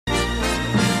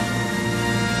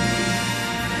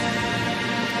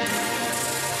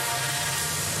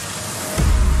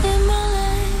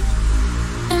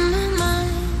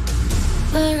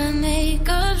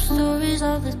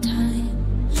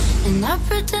I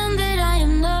pretend that I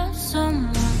am not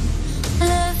someone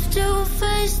left to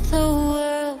face the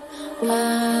world.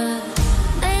 But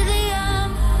lately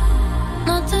I'm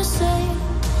not the same.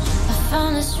 I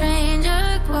found a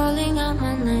stranger calling out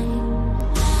my name.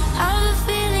 I have a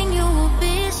feeling you will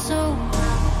be so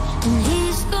right, and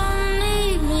he's gonna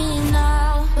need me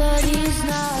now, but he's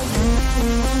not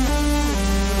you.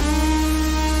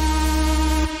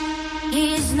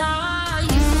 He's not.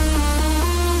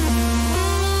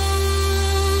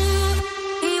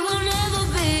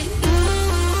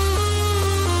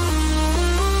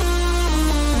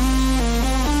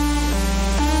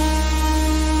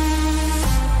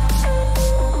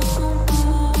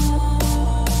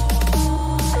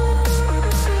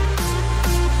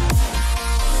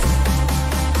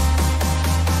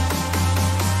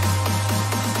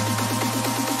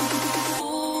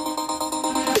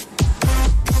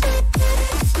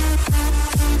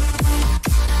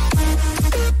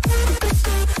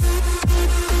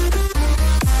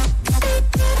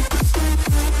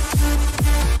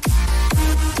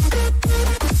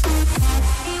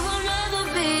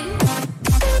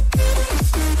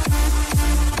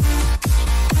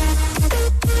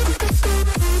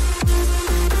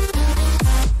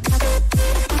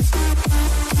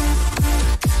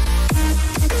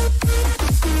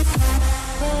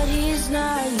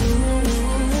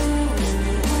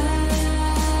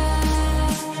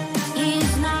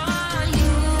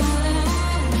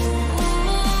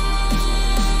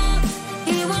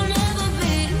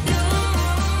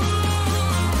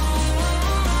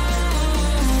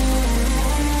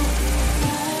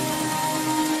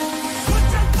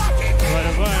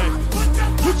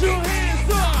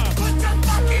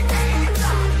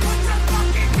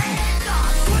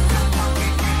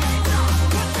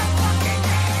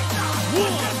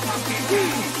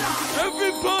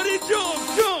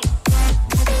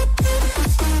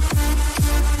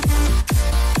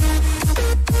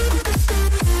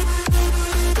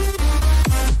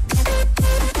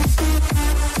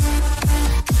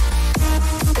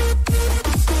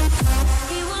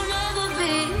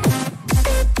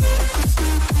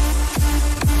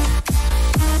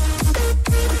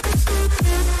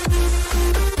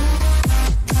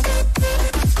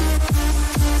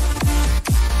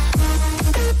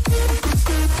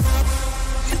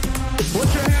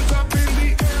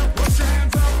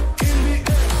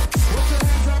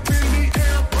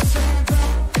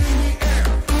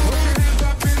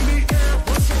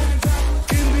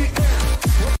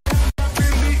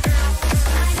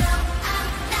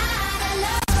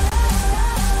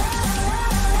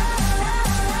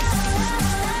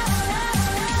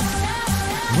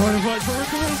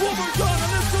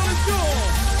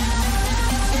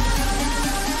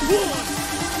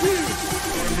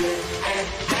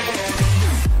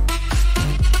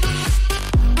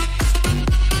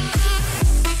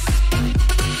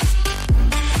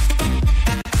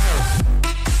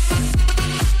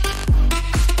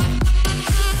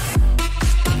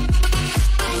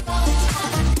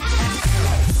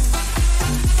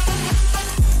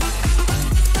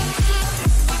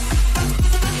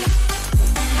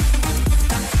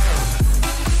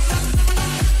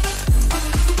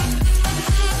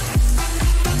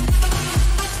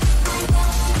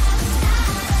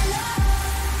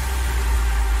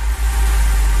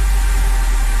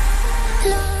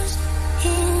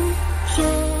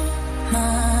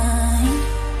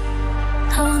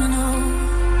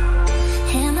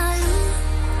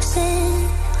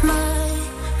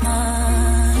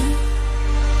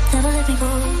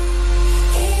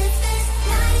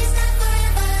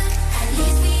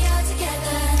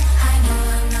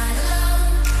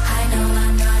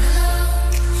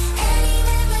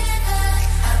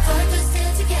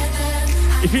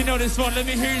 If you know this one, let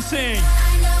me hear you sing.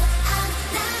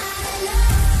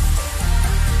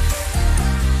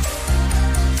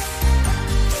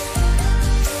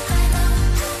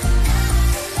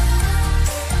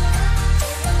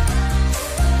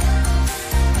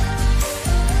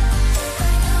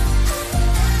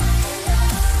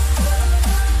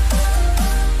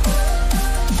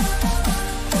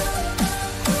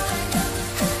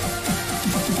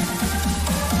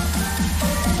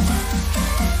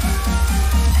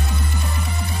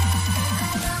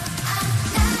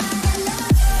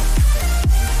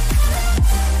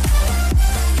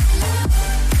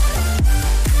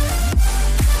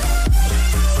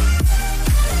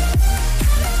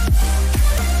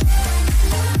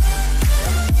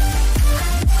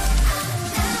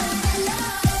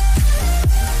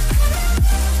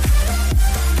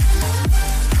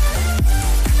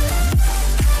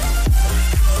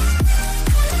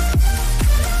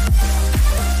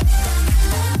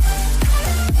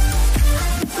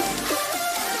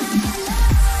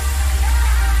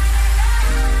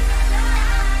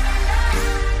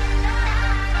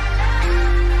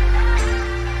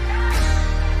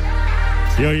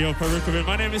 Yo, Parookaville.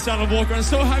 My name is Alan Walker. I'm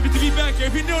so happy to be back here.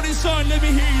 If you know this song, let me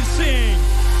hear you sing.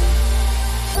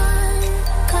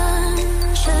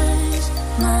 Unconscious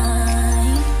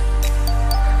mind,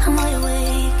 I'm wide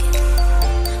awake.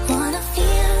 Wanna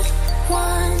feel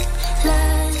one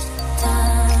last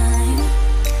time.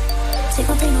 Take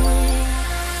my pain away.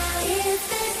 If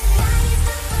this life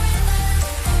is forever,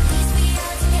 at least we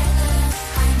are together.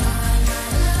 I know I'm not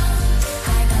alone.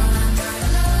 I know I'm not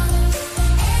alone.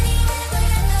 Anywhere,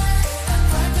 wherever, our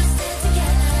purpose still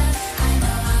together. I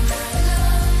know I'm not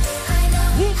alone. I know.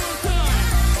 One more time.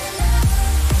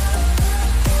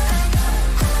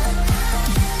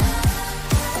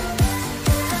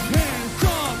 Hands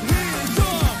up, hands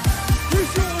up. Put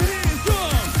your hands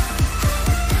up.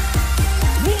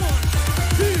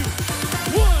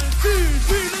 1, 2,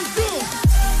 3, let's go.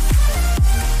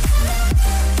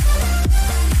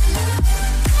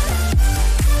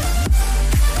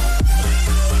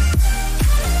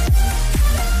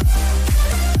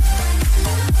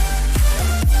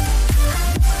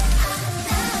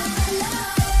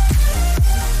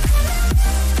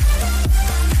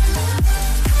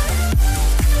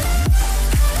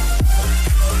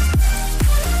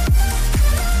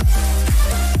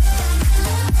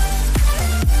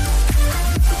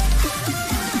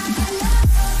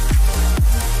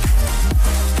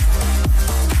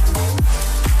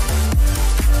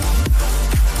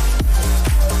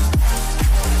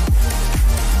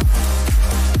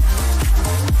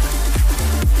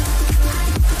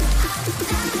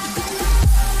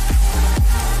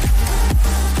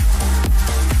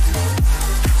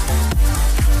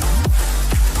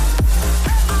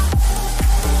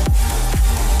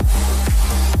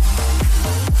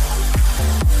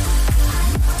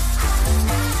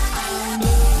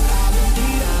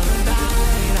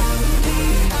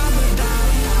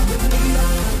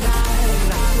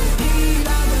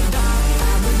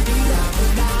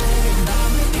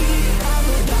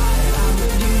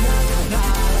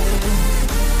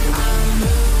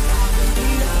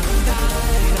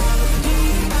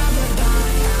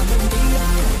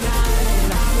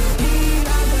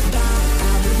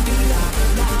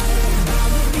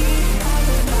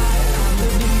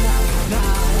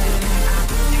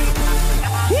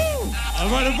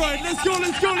 All right, let's go,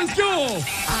 let's go, let's go.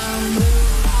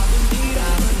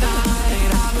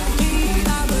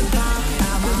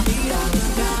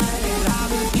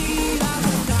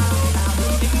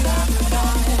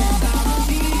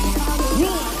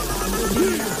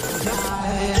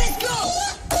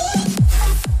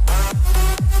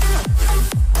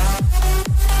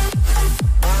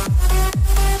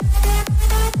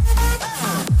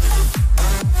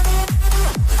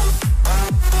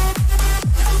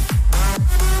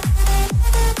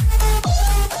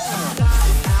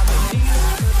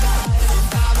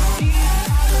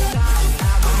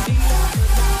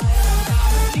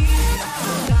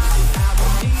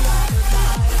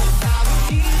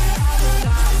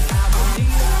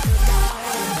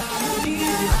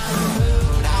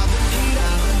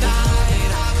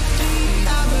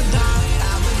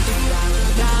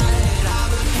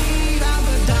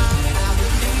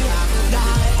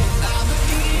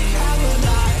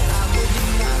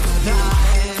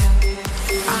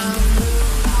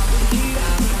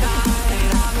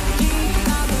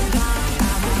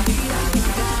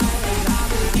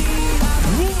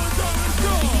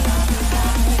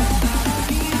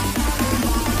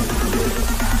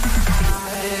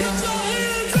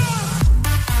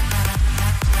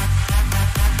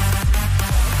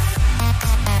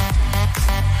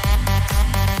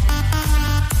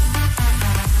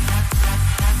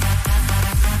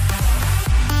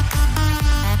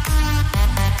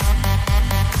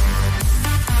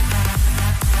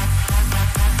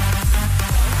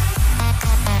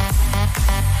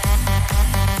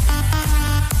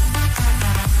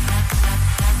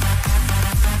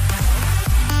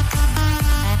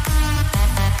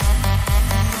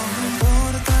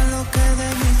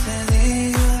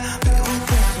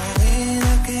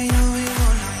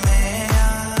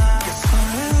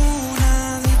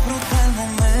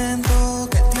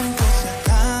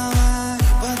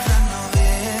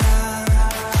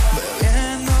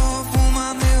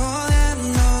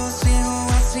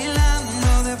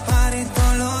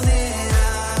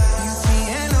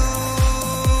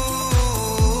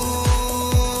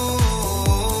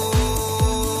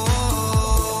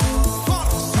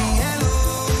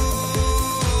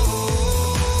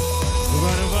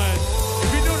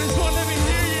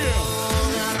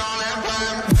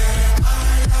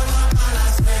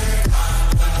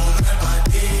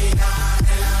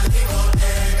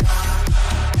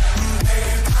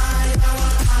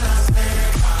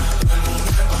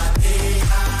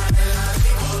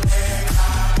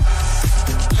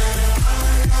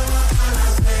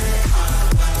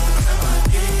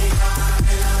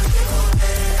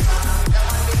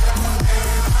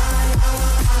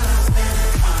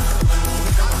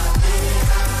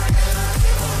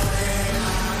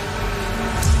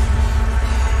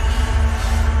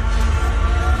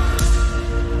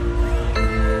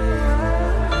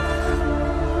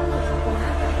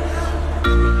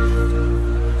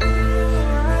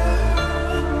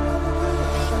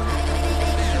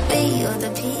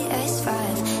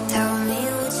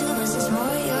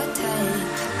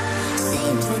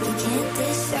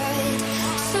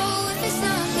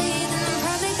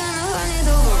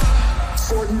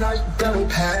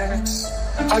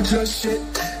 I just shit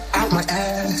out my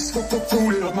ass,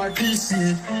 pull it up my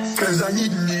PC, cause I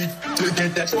need to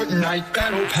get that Fortnite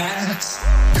battle pass.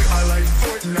 Yeah, I like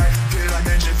Fortnite, did I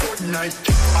mention Fortnite?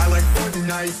 I like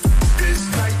Fortnite, it's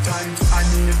nighttime. I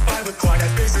mean it's 5 o'clock,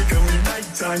 that's basically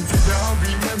nighttime. Now I'll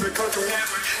remember cause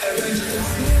forever.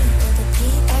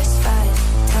 PS5,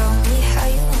 tell me how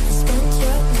you wanna spend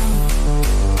your night.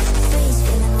 Please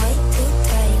feeling way too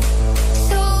tight.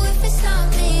 So if it's not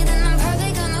me, then I'm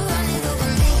probably gonna run it over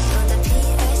me. On the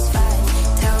PS5,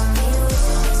 tell me which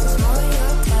one is more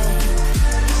your type.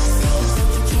 Seems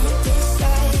like you can't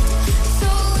decide. So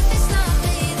if it's not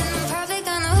me, then I'm probably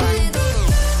gonna run it over.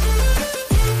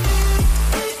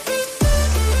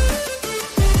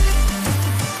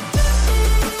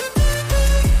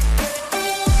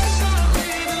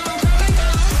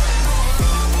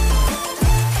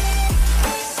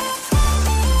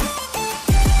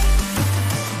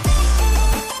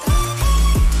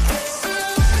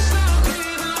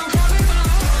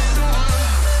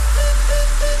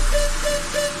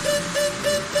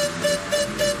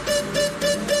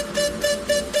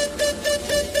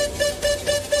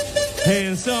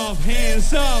 Hands up,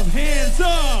 hands up, hands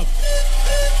up!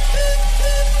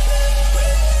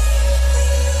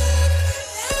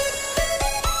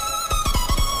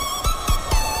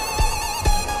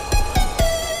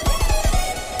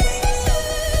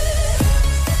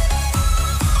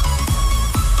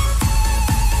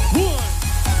 One,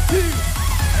 two,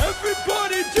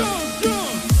 everybody jump,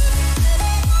 jump!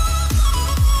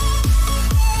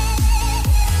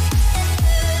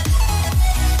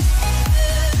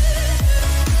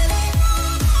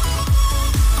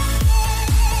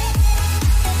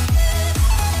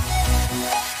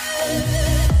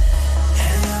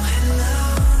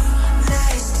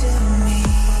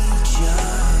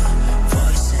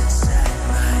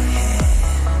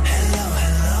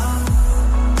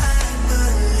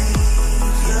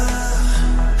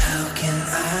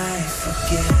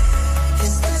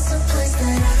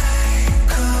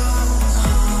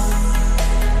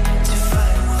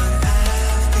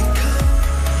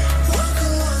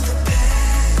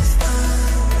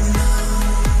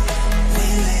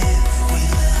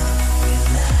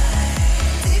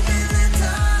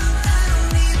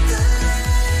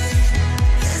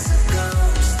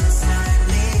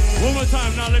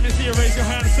 Let me see you raise your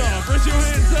hands up. Raise your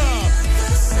hands up.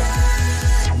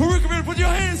 Parookaville, put your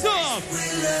hands up.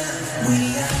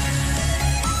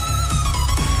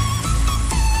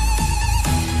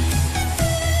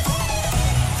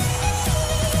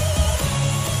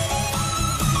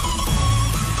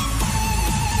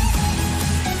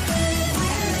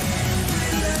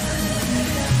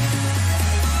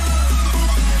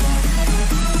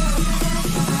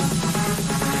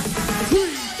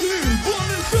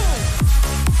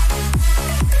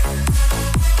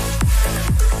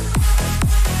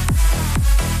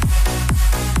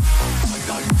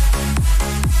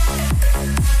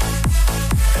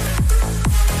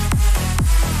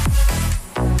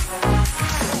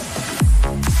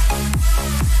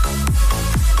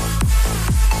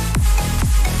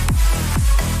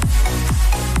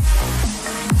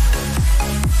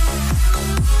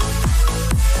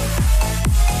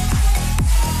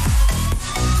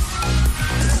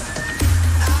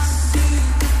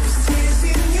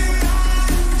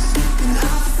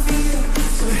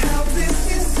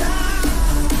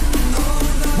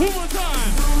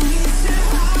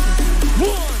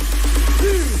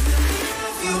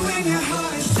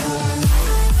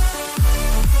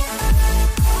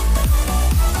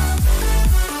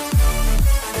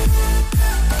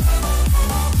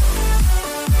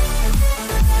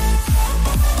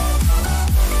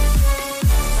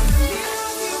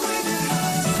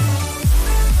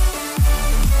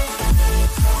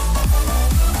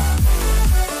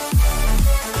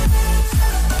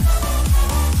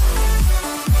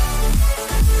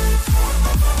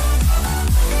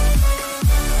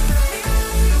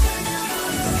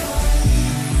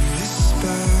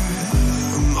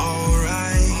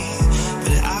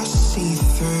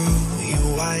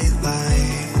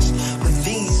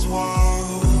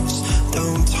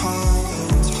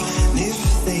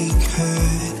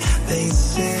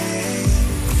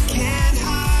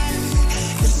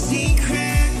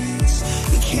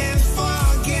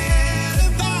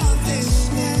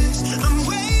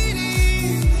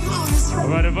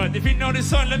 But if you know this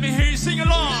song, let me hear you sing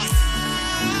along.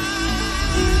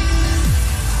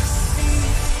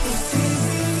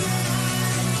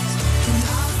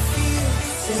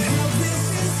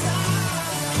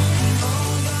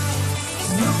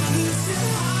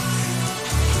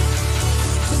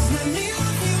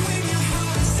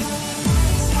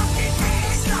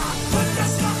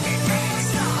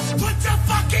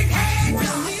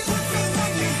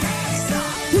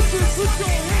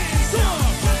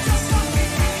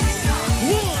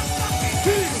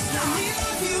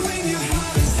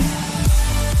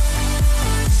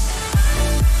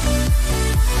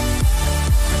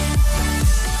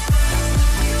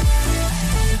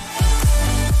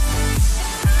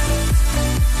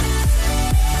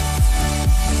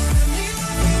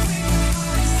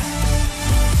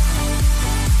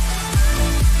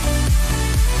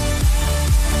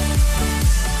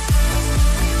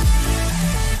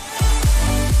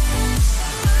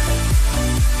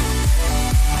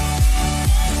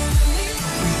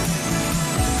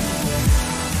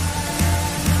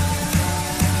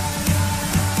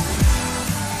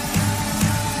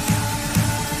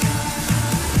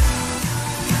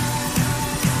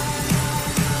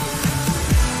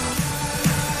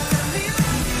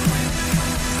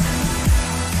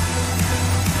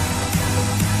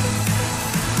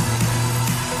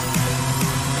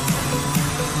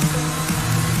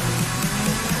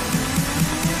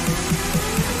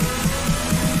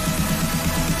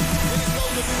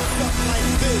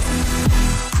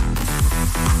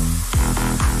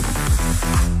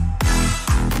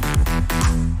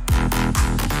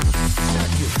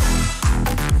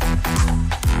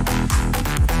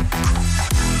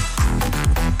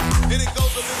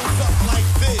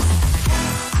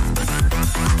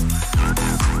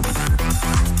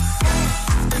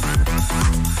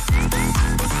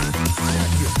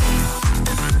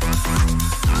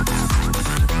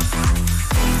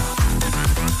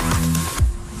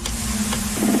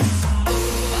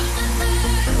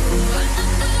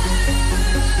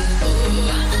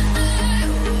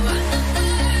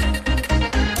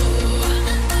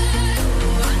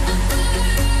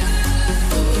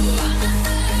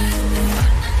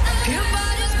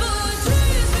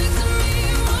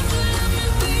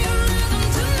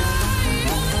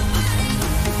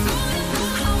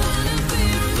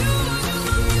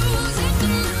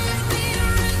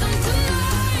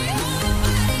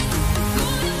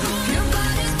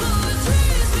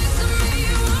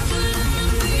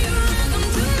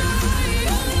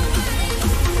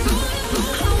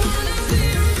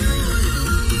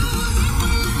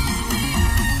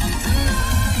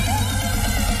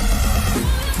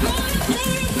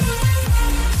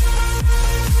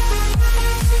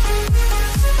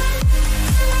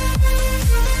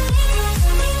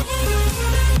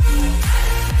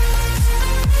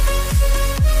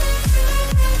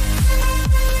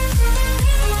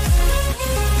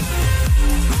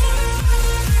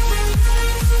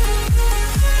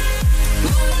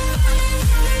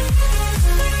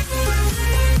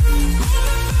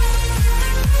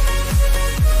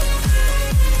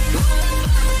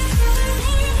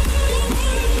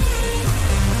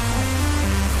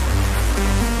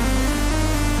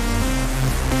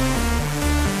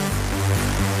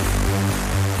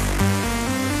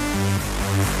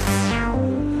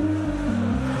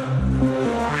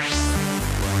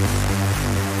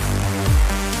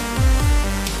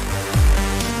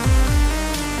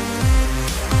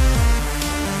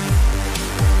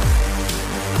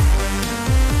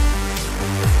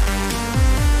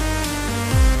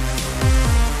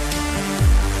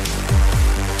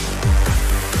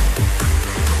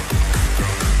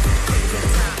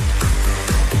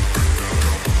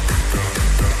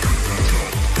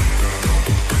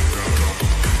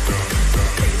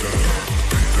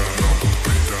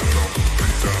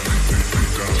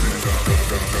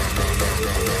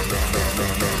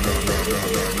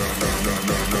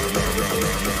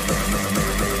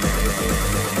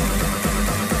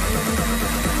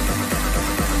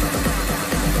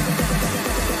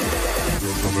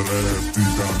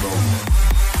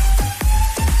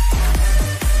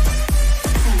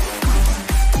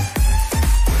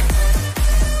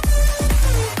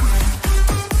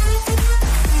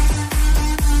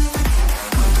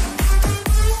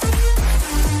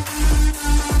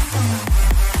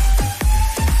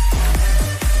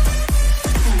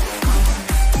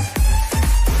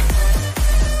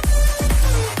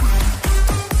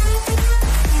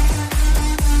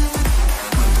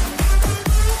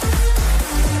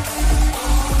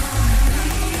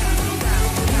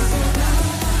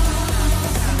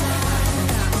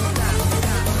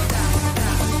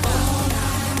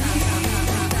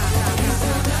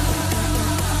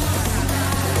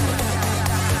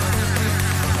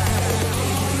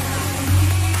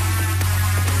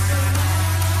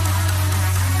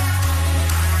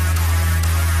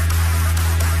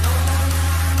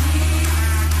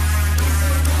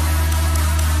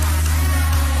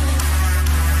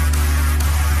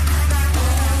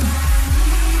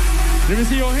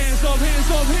 see your hands up, hands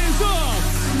up, hands up.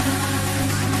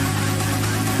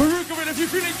 Parookaville, if you're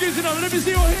feeling good enough, let me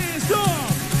see your hands up.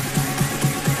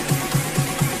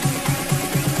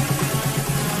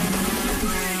 3,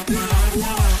 2, 1,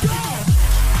 go!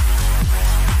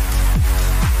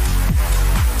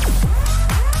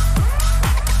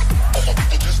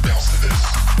 Just bounce to this.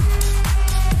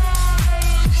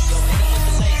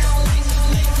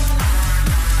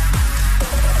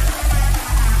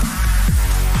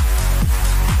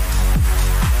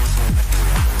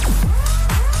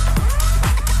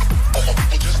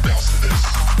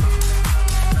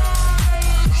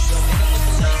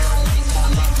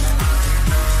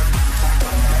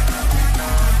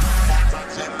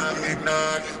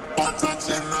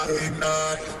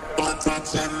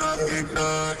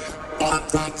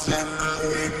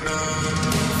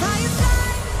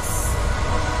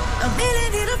 A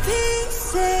million little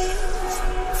pieces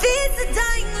feeds the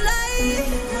dying light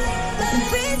and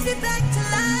brings me back to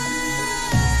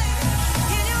life.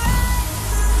 In your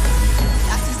eyes,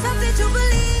 I see something to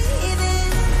believe in.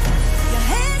 Your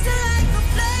hands are like a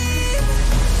flame.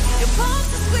 Your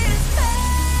palms are sweet as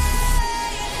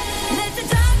pain. Let the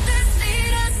darkness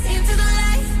lead us into the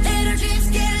light. Let our dreams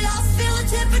get lost, feel the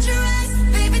temperature rise.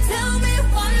 Baby, tell me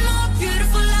one more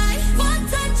beautiful lie. One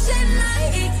touch and I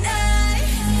ignite.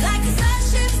 Like a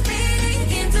starship speeding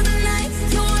into the night.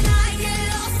 You and I get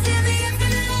lost in the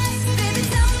infinite light. Baby,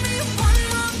 tell me one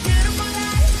more beautiful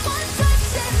lie. One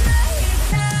touch and I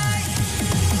ignite.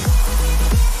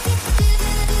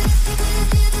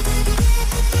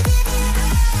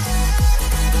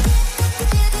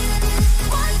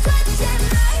 One touch and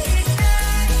I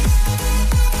ignite.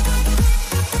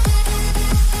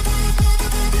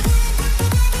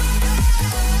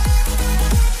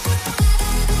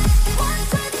 One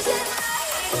touch and I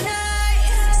ignite.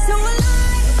 So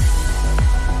alive,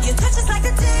 your touch is like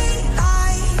a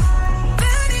daylight,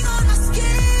 burning on my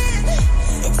skin.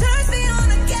 It turns me on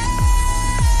again.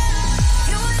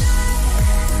 You and I,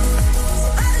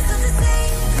 survivors of the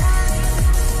same time,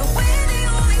 but we're the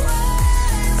only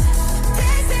ones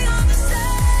dancing on the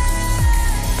sun.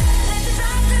 Let the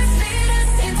darkness lead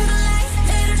us into the light.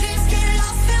 Let our dreams get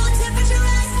lost, feel the temperature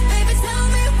rise. Baby, tell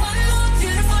me one more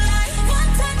beautiful lie. One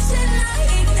touch and I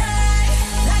ignite.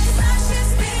 Like a starship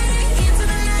speeding into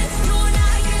the night. You and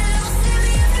I get lost in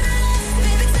the infinite light.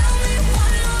 Baby, tell me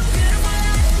one more beautiful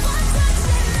lie. One touch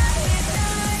and I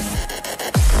ignite.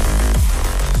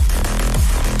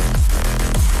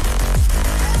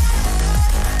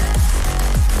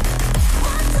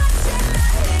 One touch and I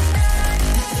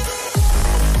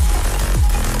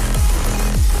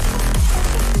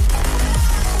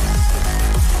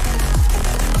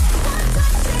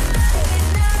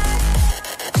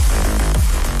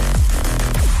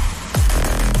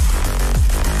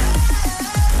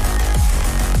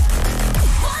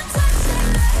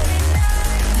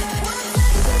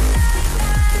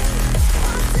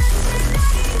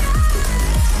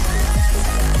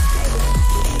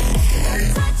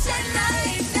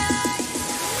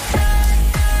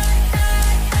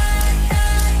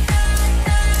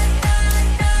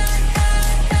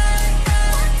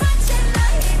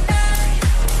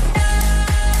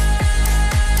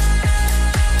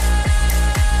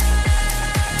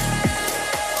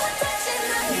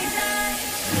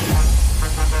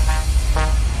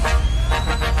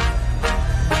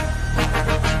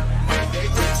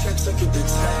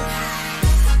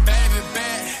Baby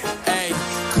bet, ayy,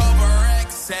 couple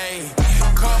racks, ayy,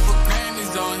 couple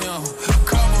Grammys on him,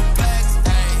 couple blacks,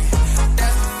 ayy,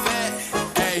 that's a fact,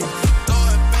 ayy, throw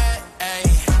it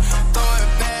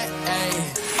back, ayy,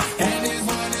 and this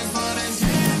one is for the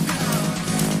champion.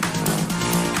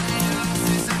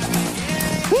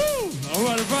 Woo! All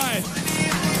right.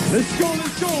 Let's go.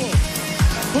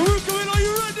 Parookaville, are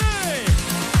you ready?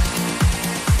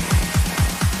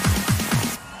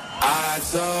 I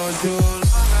told you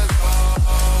long ago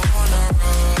on the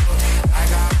road, I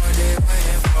got what they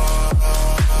waiting for.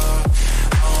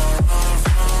 Don't run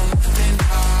from nothing,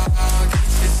 dog. Get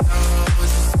your soul,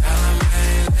 just tell 'em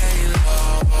ain't lay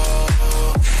low.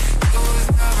 You was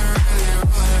never really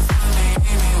running from me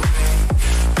anyway.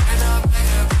 When I back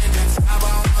up in the top,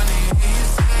 I wanna hear you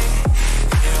say,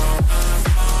 you don't run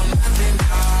from nothing,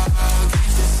 dog.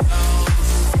 Get your soul,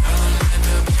 just tell 'em that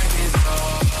the back is low.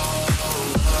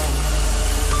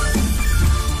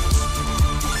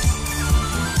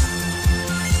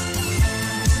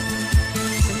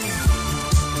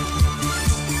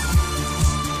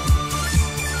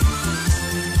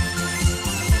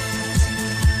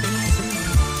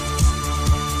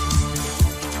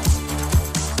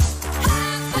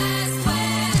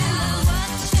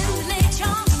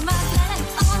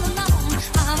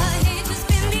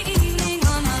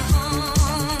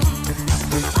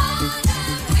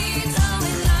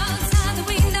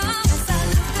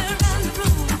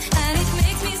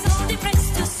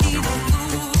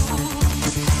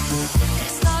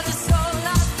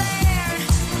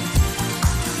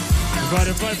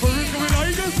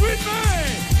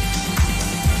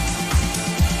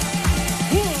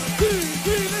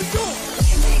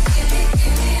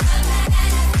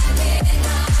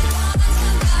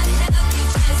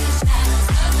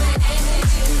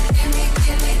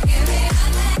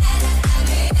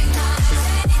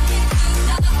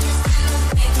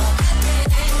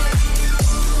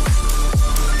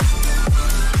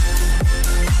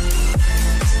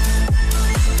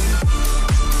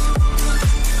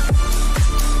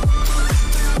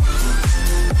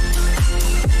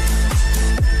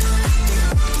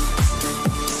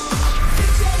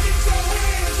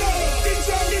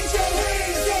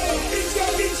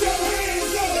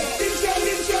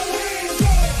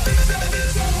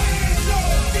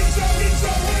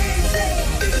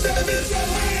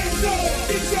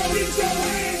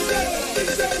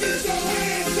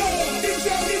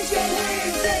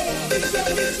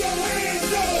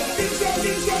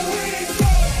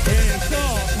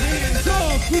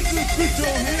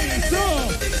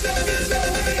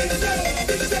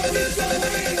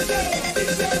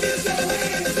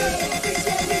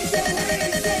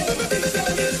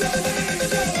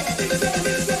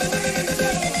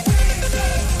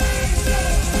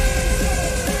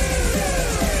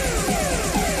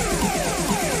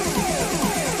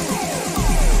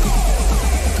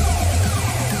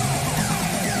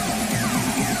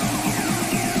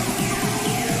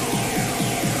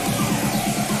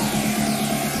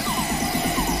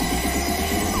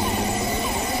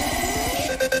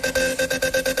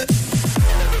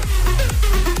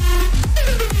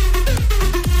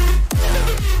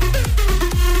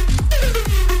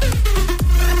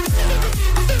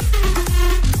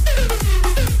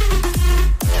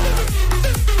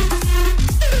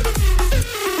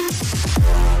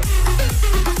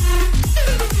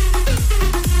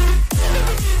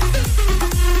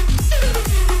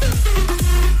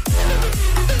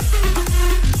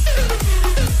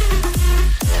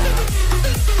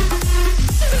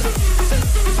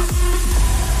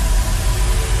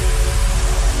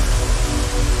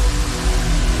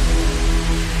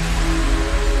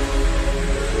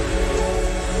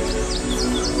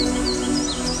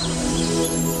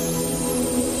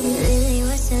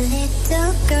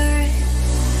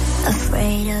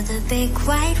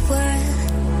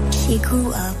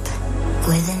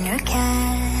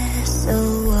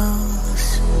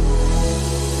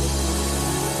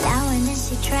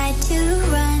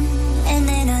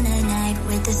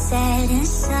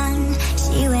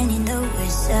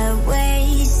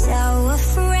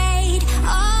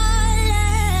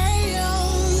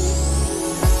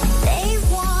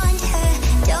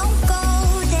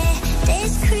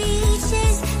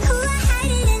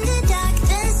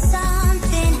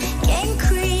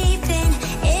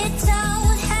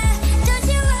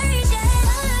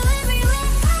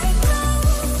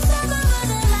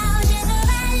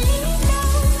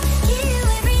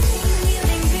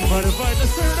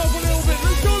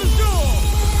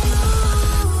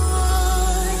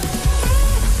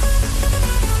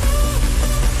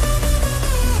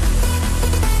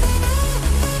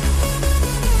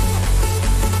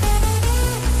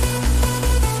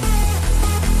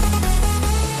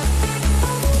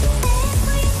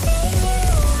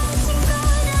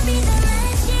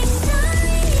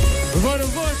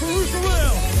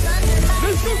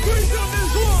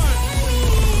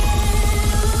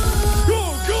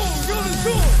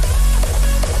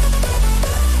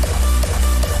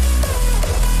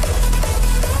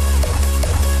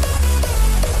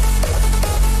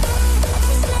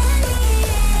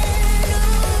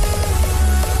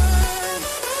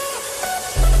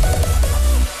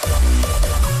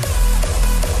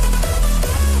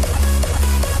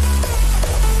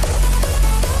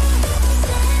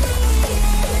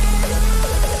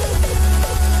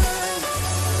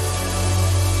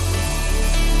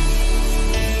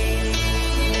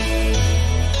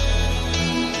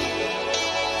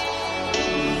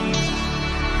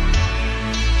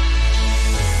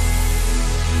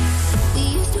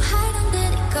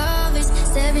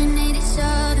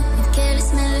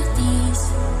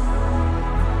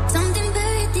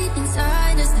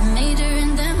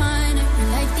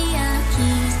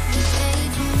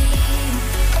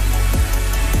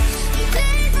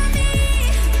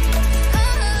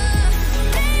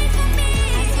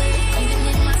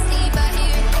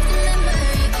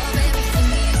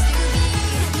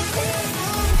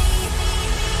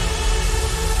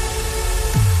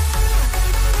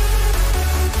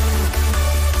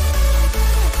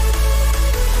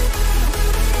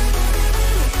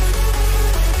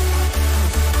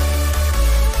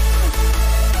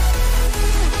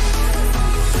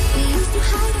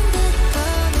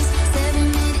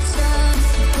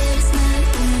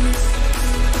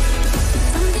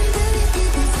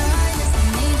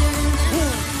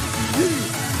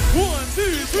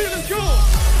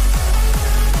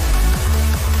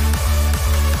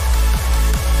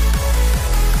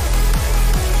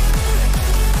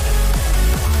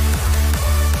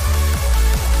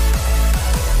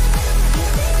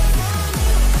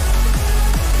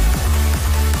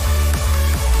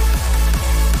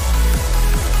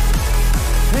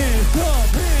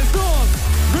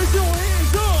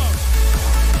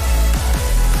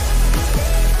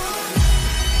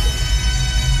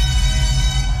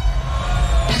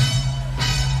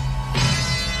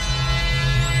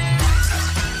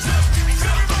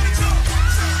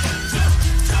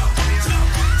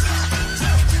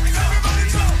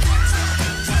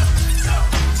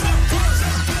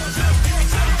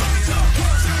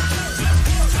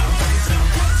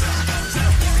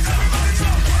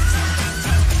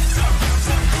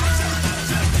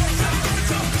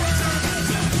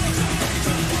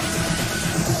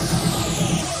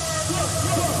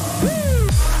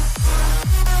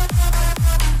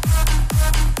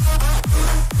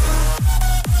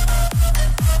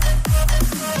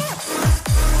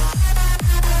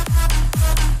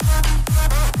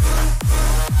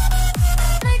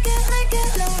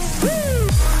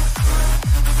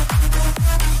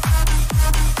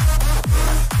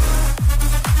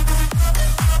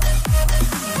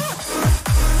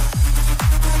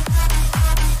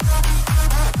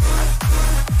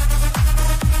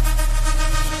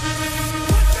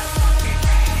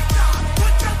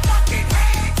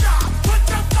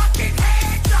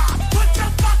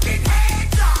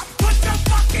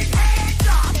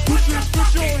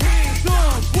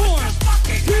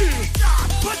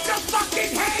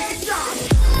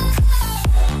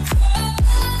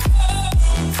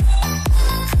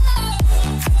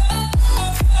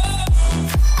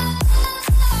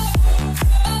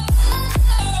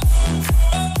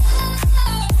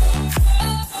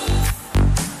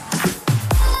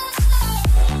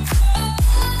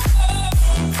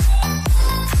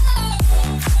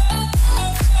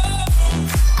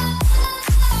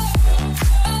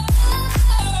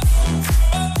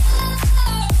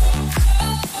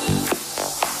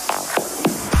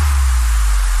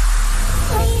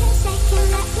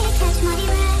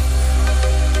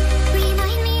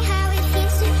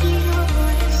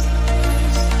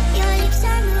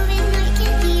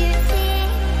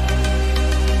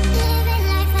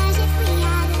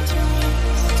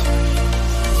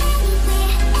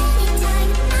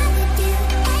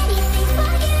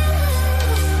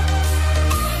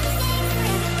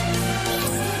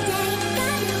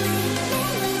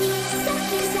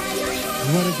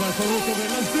 Provided by Parookaville.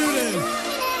 Let's do this.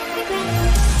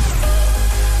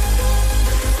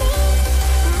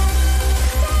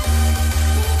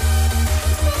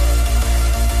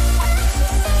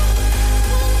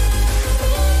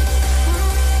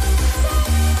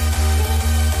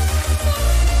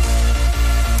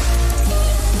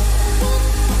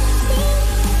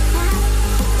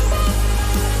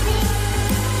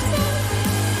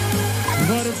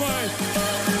 Provided by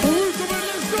Parookaville.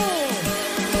 Let's go.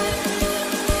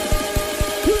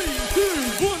 3,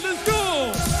 2, 1, let's go.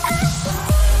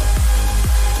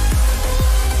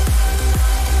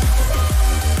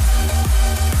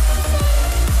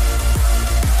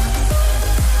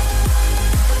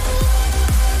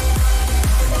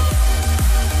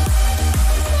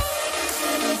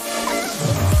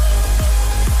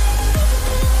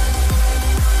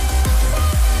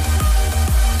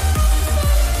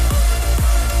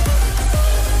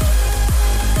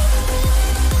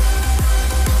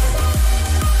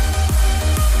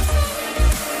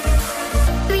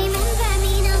 Remember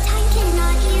me, no time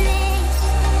cannot erase.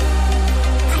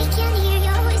 I can hear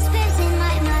your whispers in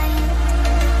my mind.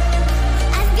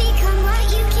 I've become what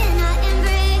you cannot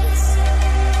embrace.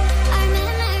 Our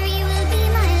memory will be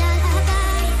my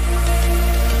lullaby.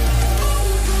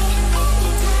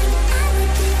 Anytime I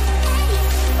would do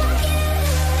anything for you.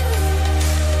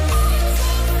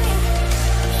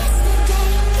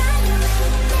 Yesterday got away,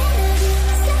 melody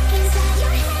stuck inside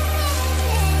your head.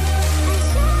 I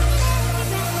should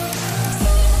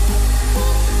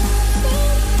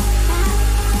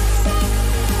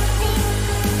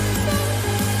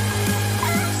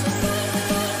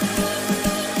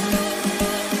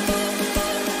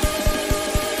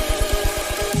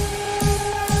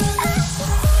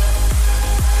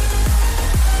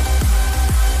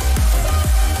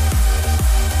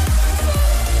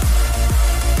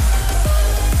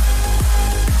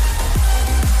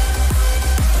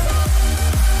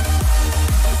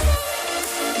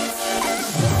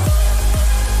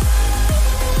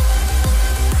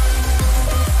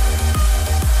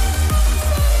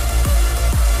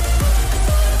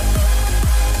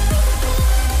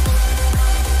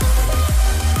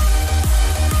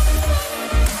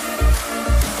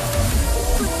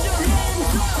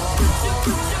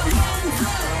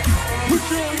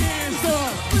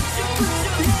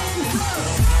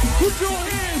Put your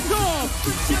hands up.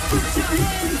 Put your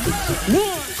hands up. 1,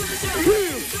 2.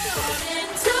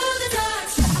 to the dark.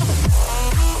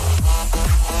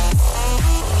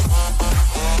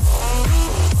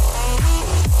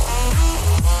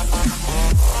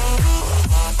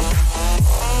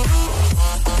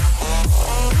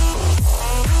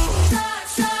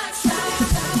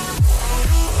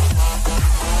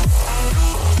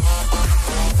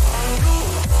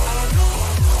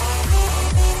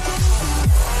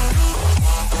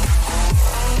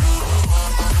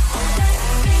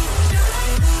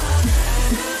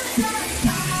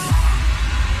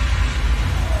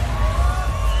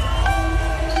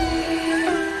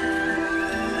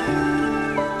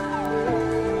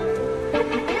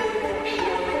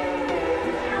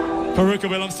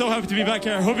 Parookaville, I'm so happy to be back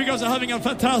here. Hope you guys are having a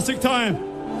fantastic time.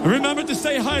 And remember to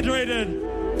stay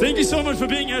hydrated. Thank you so much for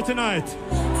being here tonight.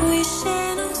 We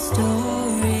share no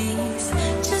stories,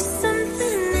 just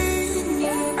something in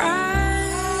your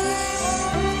eyes.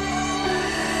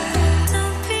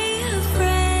 Don't be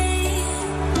afraid,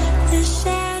 the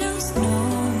shadows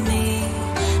know me.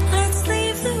 Let's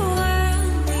leave the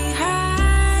world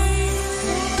behind.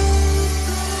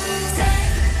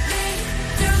 Take me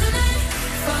through the night,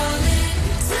 fall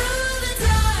into the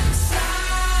dark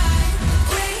side.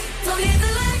 We don't need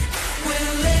the light,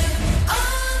 we'll live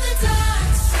on the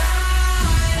dark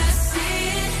side. I see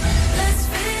it, let's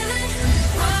feel it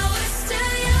while we're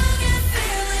still young and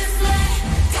fearless. Let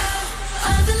go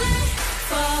of the light,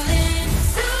 fall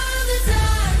into the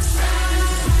dark side.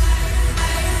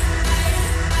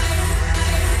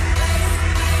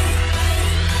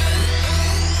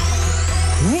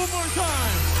 One more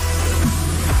time.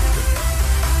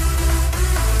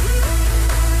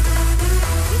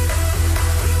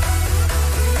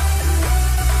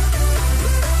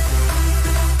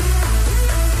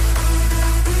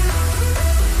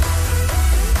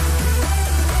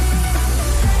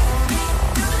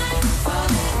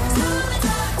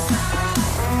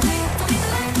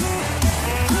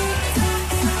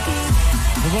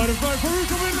 Provided by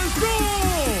Parookaville, let's go!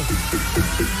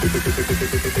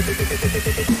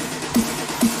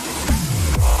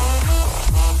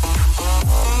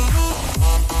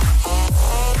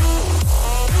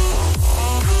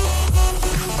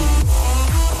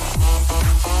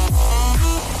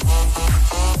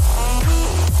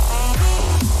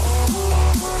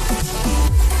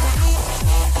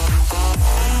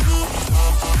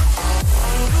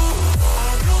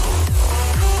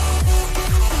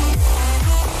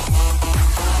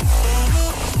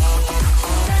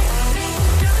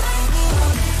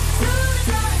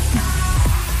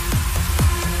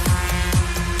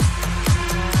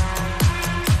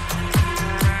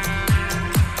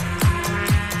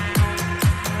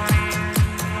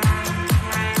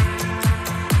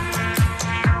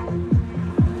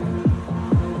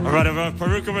 Right about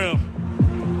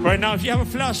Parookaville. Right now, if you have a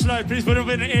flashlight, please put it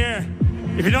in the air.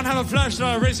 If you don't have a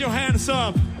flashlight, raise your hands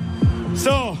up.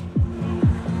 So,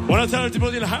 when I tell you to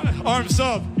put your arms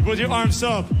up, you put your arms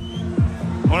up.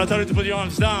 When I tell you to put your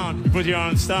arms down, you put your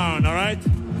arms down, all right?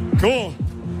 Cool.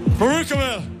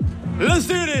 Parookaville, let's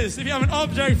do this. If you have an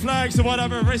object, flags or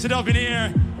whatever, raise it up in the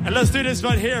air. And let's do this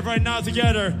right here, right now,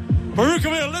 together.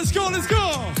 Parookaville, let's go, let's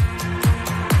go.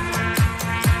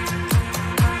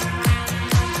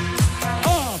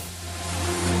 Up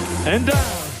and down.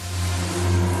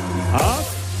 Up,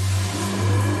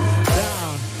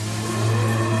 down.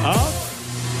 Up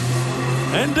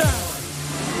and down.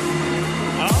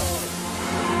 Up,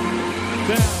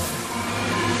 down.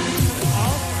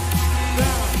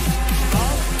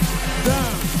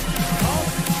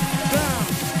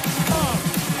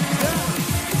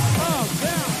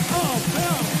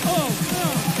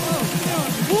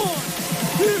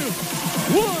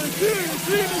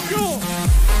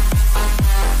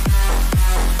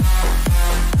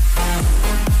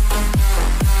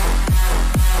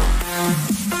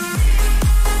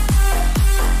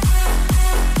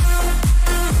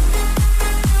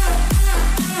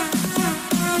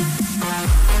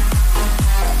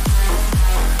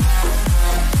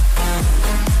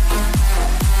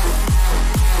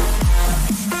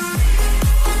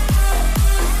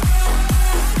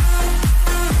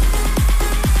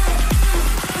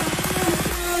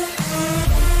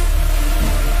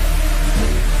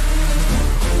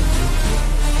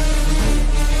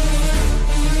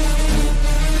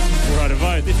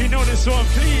 So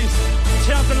please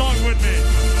chant along with me.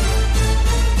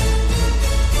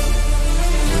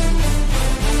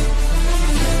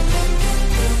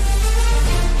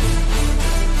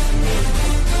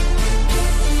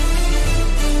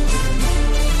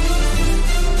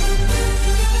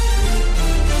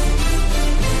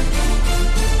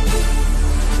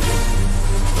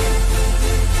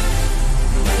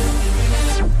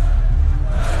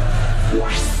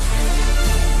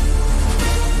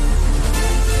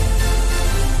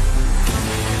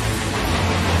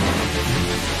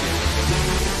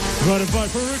 Right about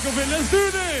Parookaville, let's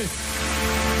do this!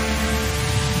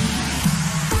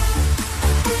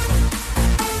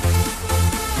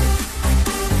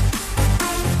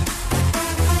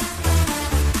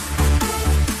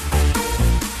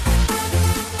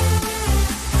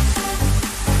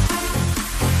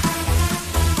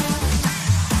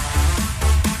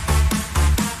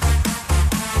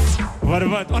 What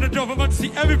about on the drop? I'm about to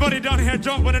see everybody down here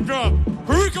jump on the drop.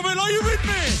 Parookaville, are you with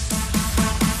me?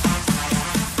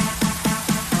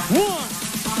 1,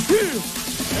 2,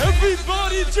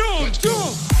 everybody jump,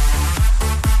 jump!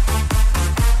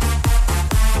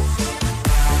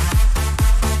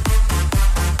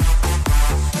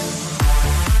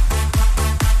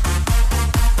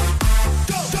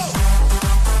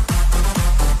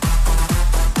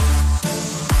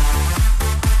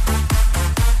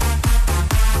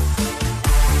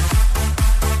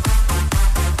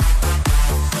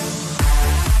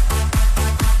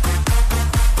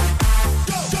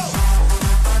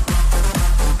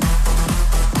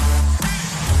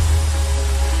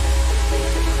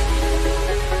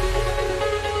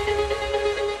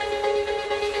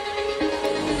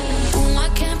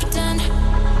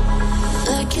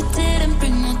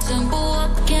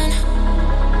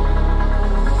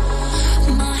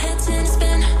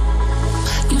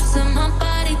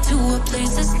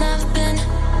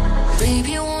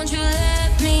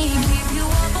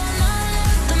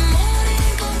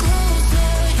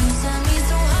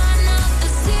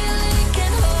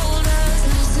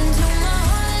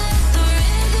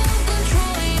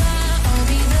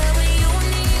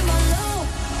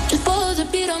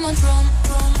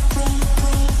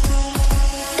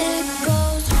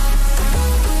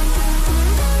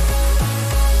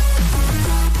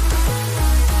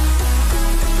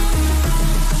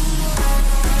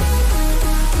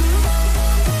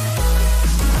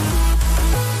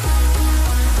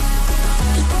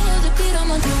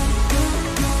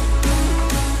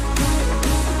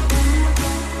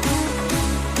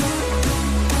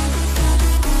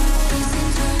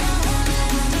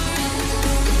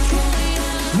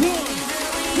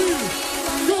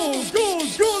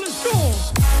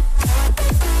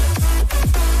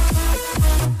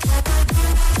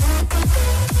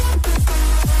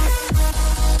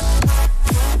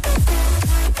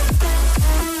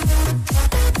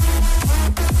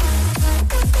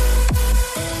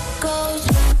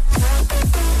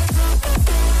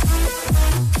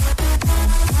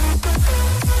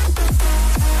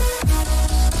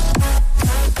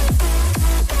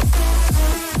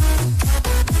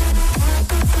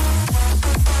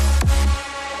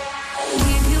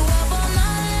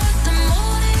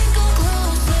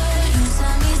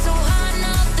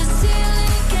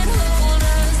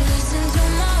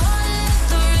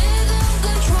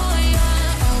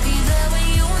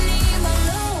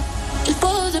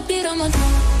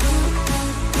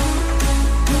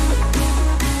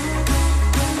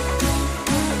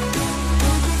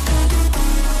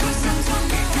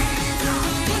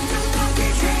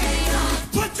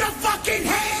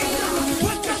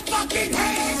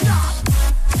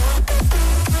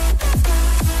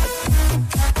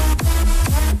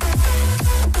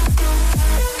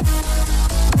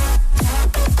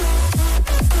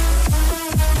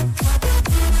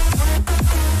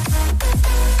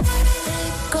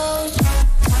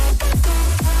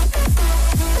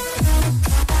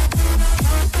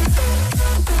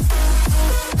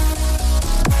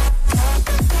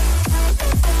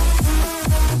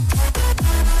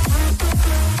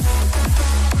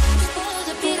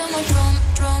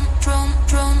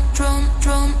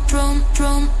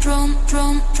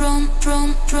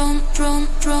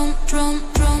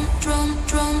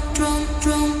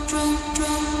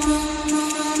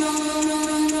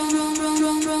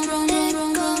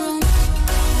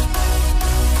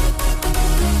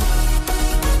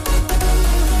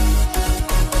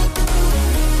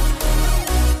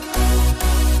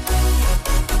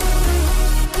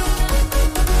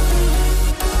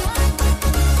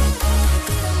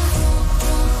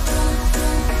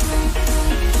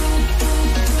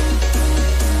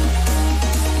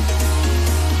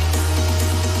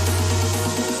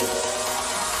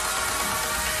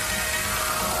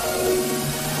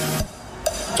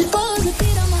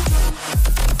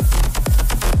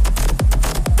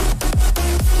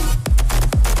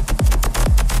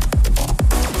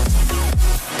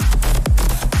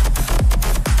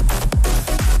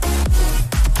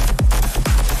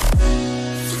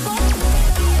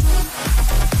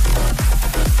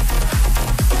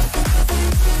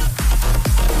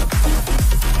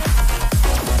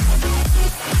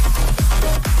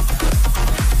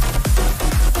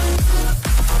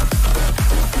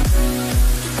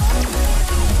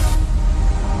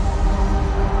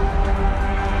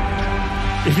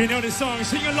 If you know this song,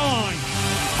 sing along.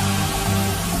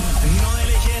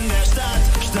 Neulich in der Stadt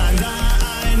stand da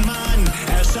ein Mann.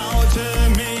 Er schaute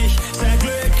mich sehr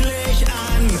glücklich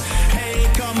an. Hey,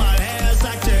 komm mal her,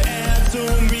 sagte er zu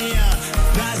mir.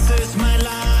 Das ist mein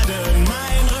Laden,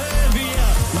 mein Revier.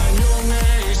 Mein Junge,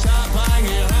 ich hab ein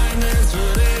Geheimnis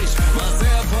für dich. Was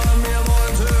er von mir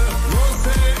wollte,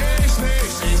 wusste ich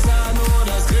nicht. Ich sah nur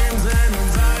das Grinsen in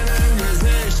seinem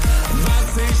Gesicht. Was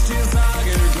ich dir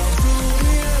sage, glaubst du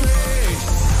mir nicht?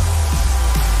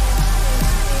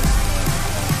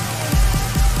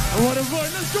 What a boy,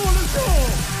 let's go, let's go!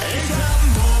 Ich hab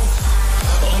 'n Buch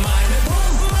und meine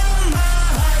Buchmama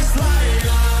heißt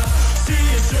Laila. Sie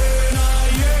ist schöner,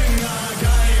 jünger,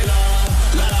 geiler.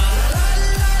 La la la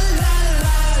la la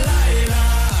la Laila.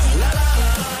 La la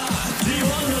la, die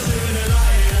wunderschöne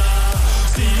Laila.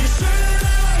 Sie ist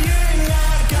schöner, jünger,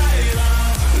 geiler.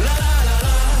 La la la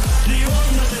la, die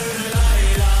wunderschöne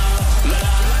Laila. La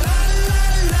la la la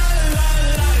la la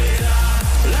Laila.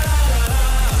 La la la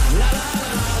la la.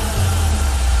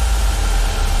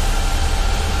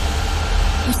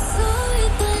 I'm sorry,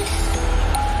 but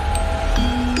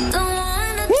don't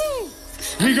wanna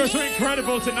You guys are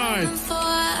incredible tonight. before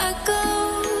I go.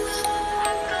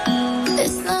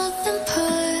 It's nothing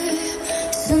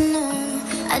personal.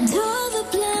 I draw the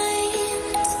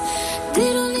blinds. They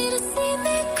don't need to see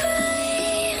me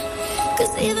cry.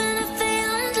 'Cause even if they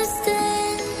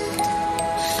understand,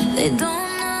 they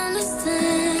don't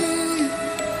understand.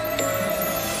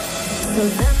 So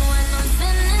then when I'm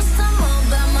finished, I'm all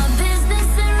about my business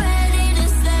and ready to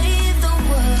save the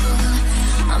world.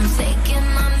 I'm taking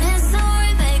my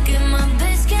misery, making my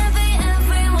bitch can't be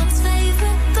everyone's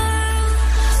favorite girl.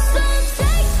 So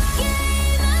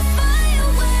taking my fire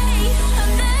away.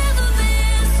 I've never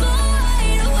been so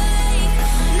wide awake.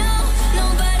 No,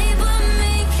 nobody but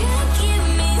me can keep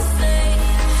me safe.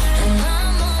 And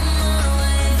I'm on my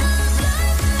way. The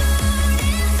blood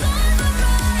is on the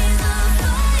rise, the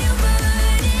fire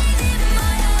burning.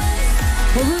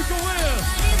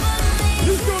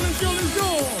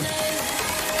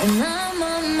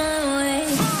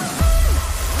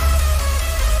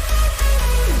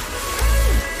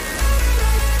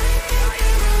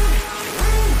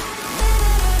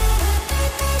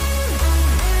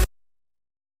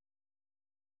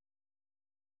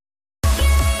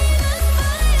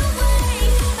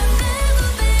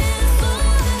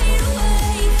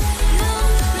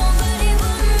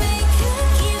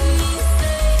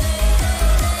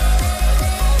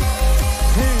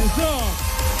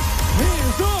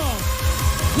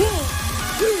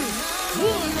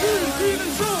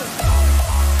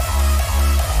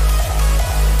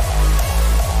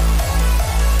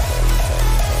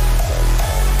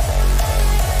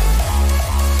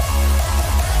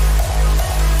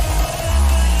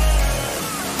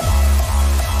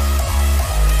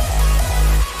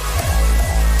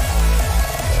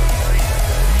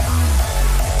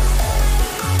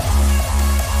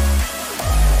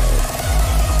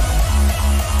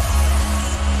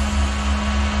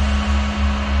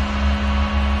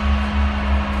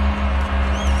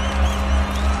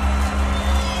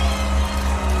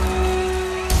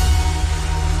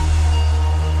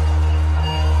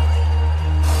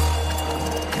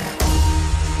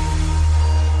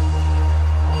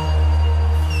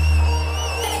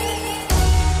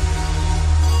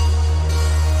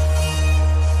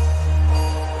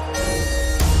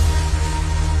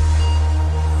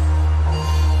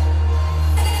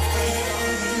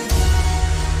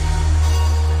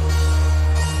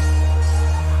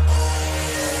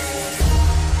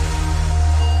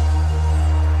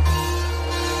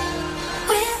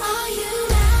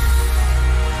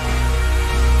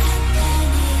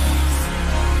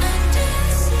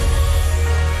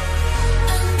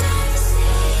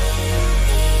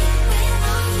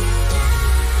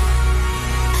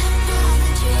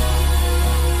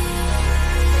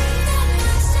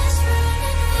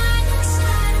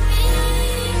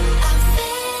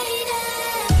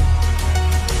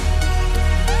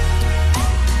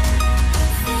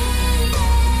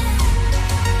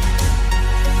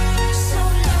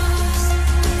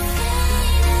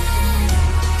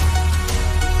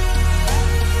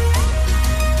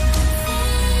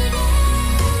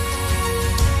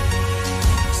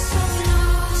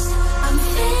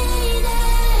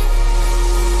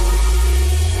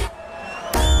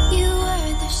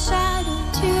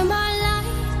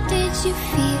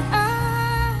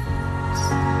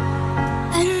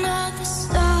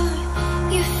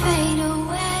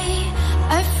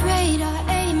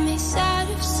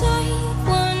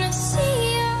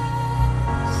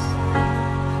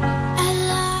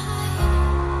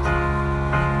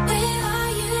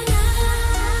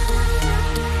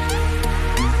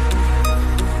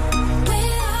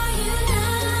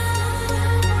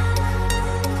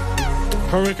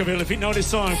 Parookaville, if you know this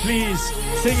song, please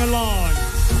sing along.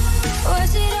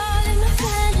 Was it all in my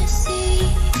fantasy?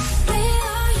 Where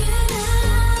are you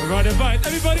now? We're going to invite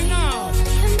everybody now. Only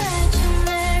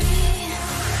imaginary.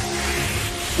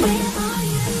 Where are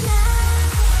you now?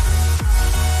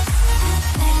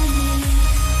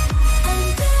 I'm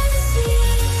gonna see.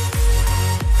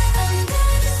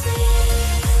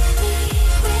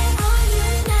 Where are you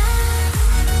now?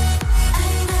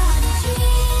 I'm not a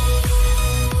dream.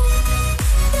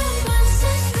 The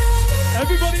monsters running.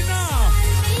 Everybody now.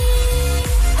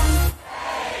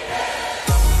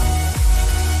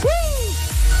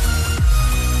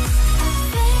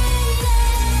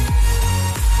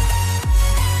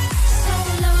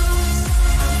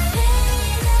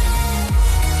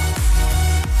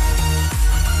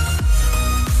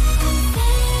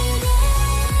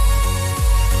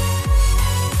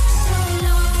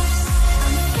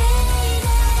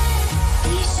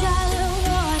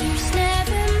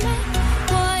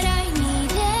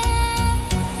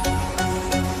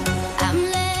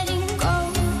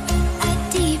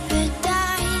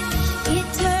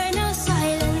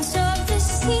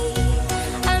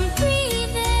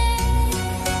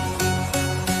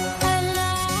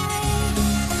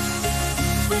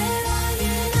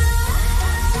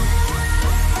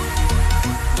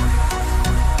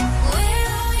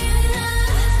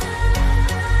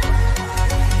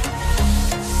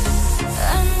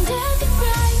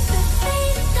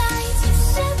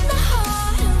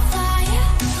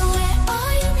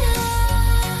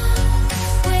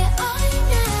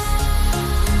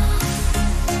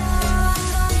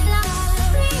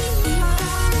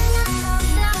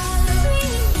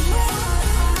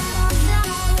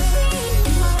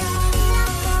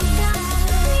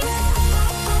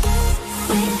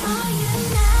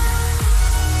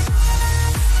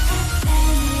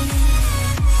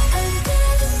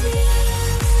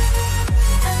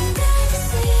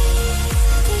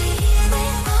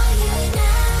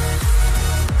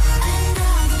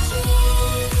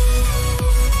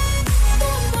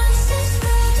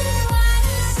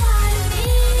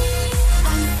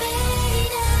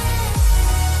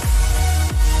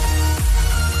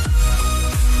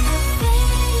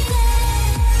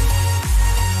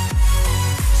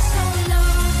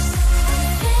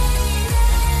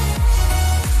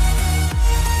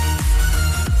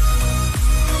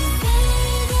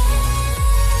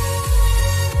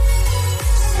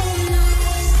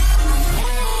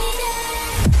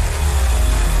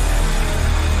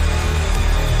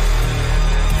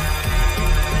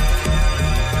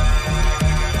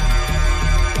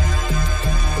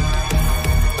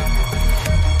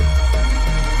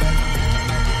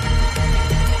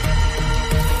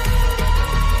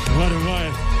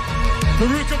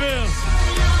 Parookaville.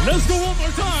 Let's go one more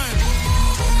time.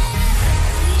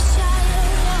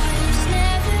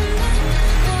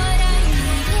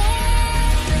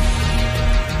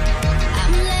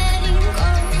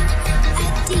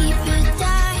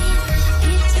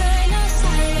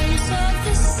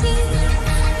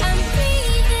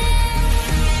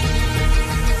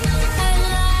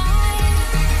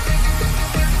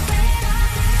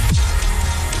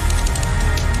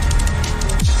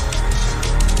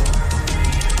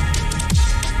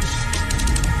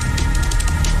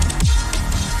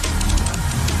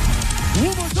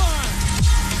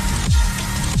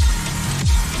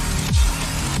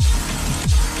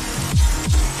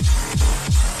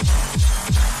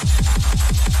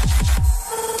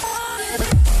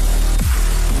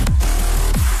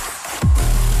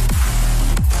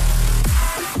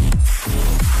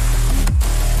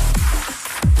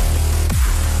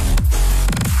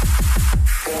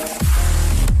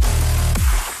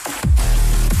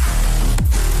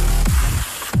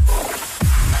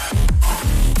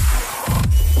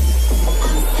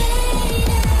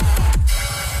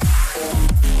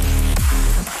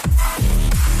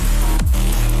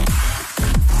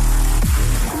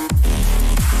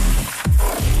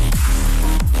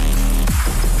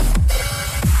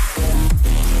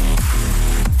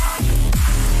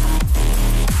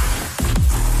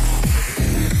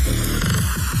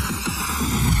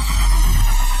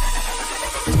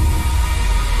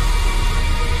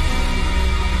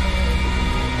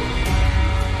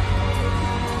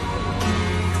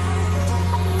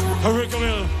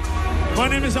 Parookaville. My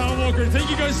name is Alan Walker. Thank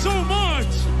you guys so much.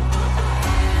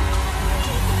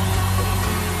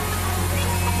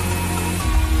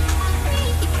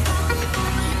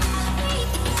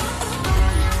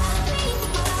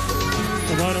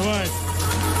 All right.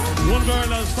 One very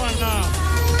last time now.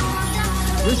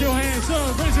 Raise your hands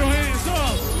up. Raise your hands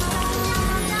up.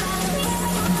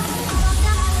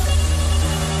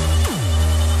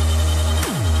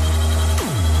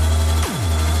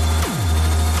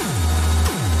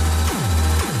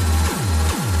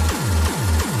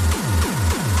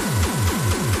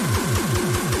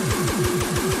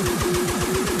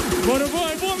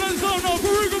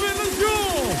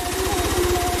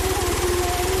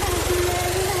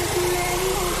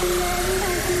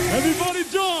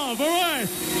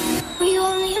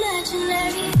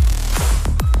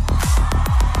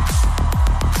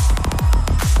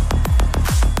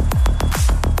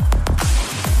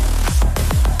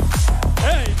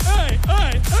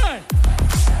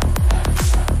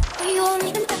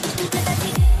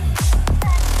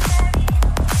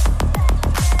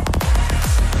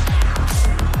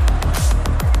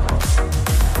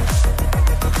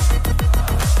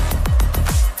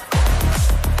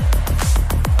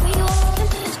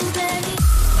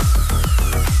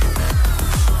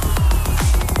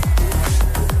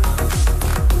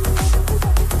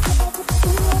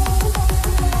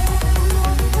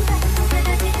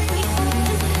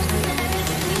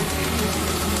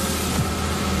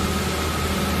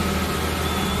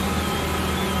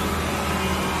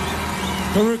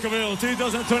 Parookaville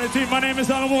 2022. My name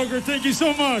is Alan Walker. Thank you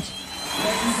so much.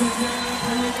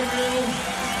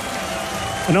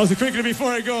 And also quickly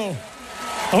before I go,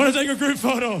 I want to take a group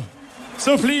photo.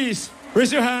 So please,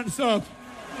 raise your hands up.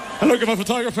 And look at my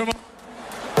photographer. Get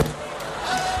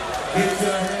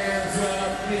your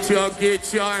hands up.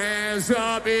 Get your hands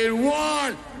up in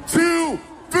 1, 2,